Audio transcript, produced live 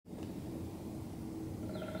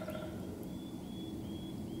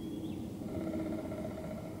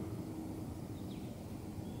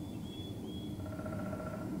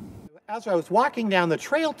As I was walking down the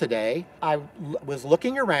trail today, I was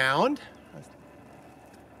looking around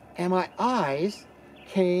and my eyes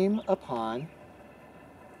came upon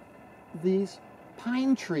these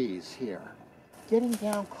pine trees here. Getting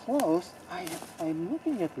down close, I'm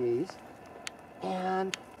looking at these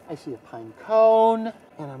and I see a pine cone,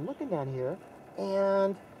 and I'm looking down here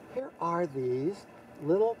and here are these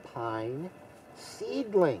little pine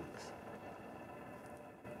seedlings.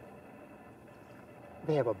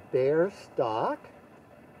 They have a bare stalk,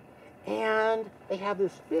 and they have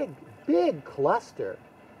this big cluster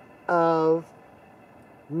of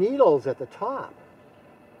needles at the top.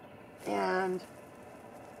 And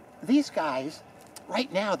these guys,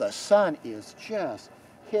 right now the sun is just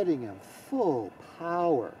hitting them full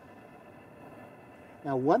power.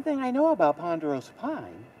 Now, one thing I know about Ponderosa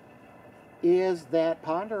pine is that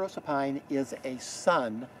Ponderosa pine is a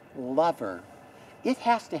sun lover. It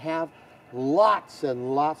has to have lots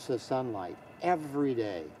and lots of sunlight every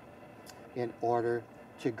day in order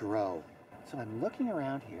to grow. So I'm looking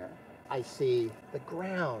around here. I see the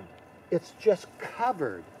ground. It's just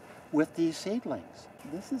covered with these seedlings.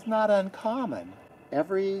 This is not uncommon.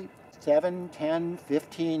 Every 7, 10,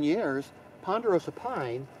 15 years, Ponderosa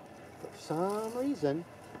pine, for some reason,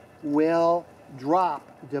 will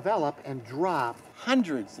develop and drop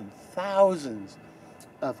hundreds and thousands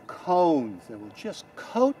of cones that will just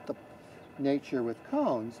coat the nature with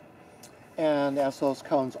cones, and as those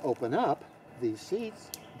cones open up, these seeds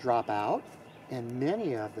drop out and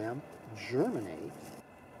many of them germinate.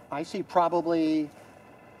 I see probably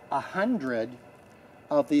 100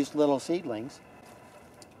 of these little seedlings.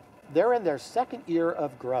 They're in their second year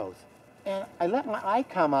of growth, and I let my eye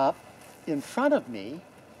come up in front of me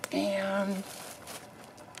and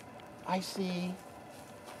I see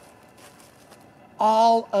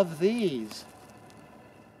all of these.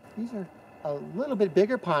 These are a little bit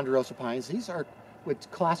bigger Ponderosa pines. These would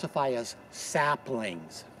classify as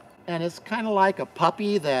saplings. And it's kind of like a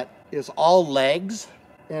puppy that is all legs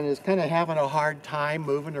and is kind of having a hard time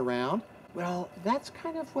moving around. Well, that's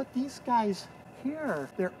kind of what these guys here,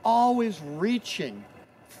 they're always reaching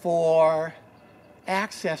for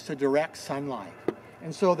access to direct sunlight.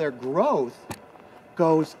 And so their growth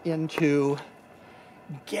goes into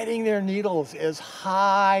getting their needles as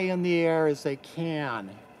high in the air as they can,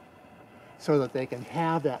 so that they can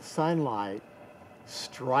have that sunlight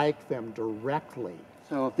strike them directly.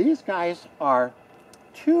 So if these guys are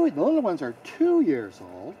the little ones are 2 years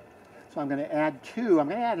old, so I'm going to add 2. I'm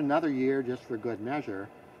going to add another year just for good measure,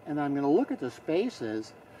 and I'm going to look at the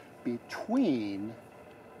spaces between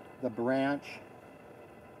the branch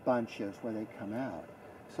bunches where they come out.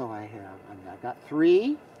 So I've got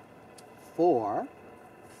 3, 4,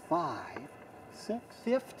 5, 6,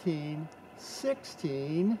 15,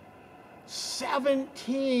 16,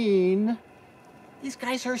 17. These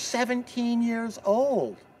guys are 17 years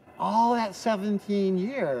old. All that 17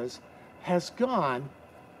 years has gone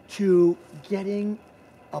to getting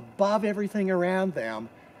above everything around them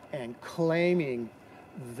and claiming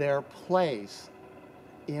their place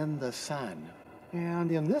in the sun.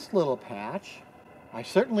 And in this little patch, I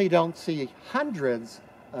certainly don't see hundreds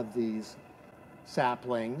of these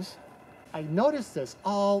saplings. I notice this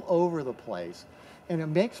all over the place. And it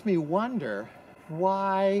makes me wonder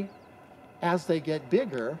why, as they get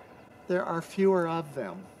bigger, there are fewer of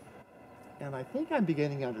them. And I think I'm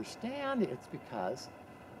beginning to understand it's because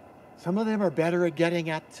some of them are better at getting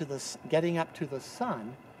up to the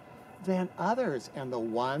sun than others. And the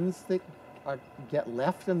ones that get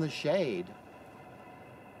left in the shade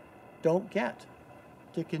don't get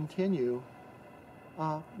to continue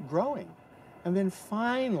growing. And then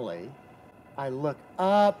finally, I look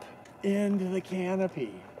up into the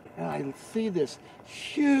canopy and I see this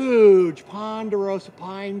huge Ponderosa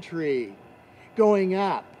pine tree going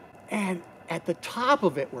up, and at the top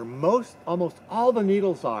of it, where almost all the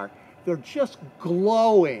needles are, they're just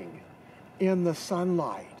glowing in the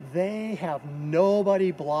sunlight. They have nobody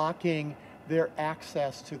blocking their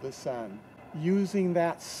access to the sun, using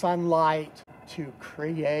that sunlight to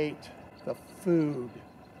create the food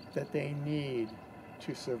that they need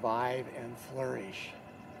to survive and flourish.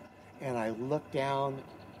 And I look down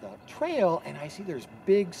the trail and I see there's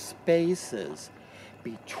big spaces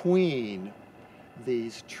between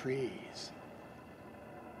these trees.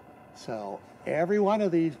 So every one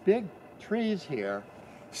of these big trees here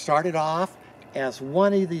started off as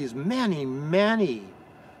one of these many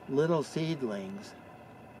little seedlings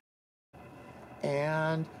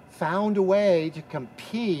and found a way to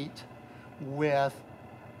compete with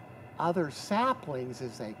other saplings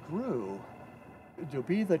as they grew to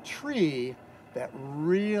be the tree that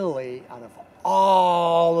really, out of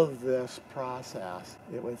all of this process,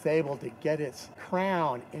 it was able to get its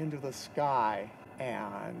crown into the sky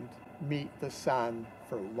and meet the sun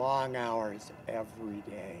for long hours every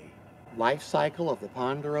day. Life cycle of the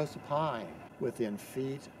Ponderosa pine within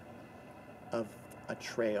feet of a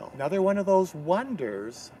trail. Another one of those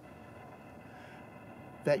wonders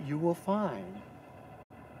that you will find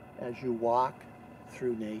as you walk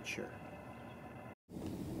through nature.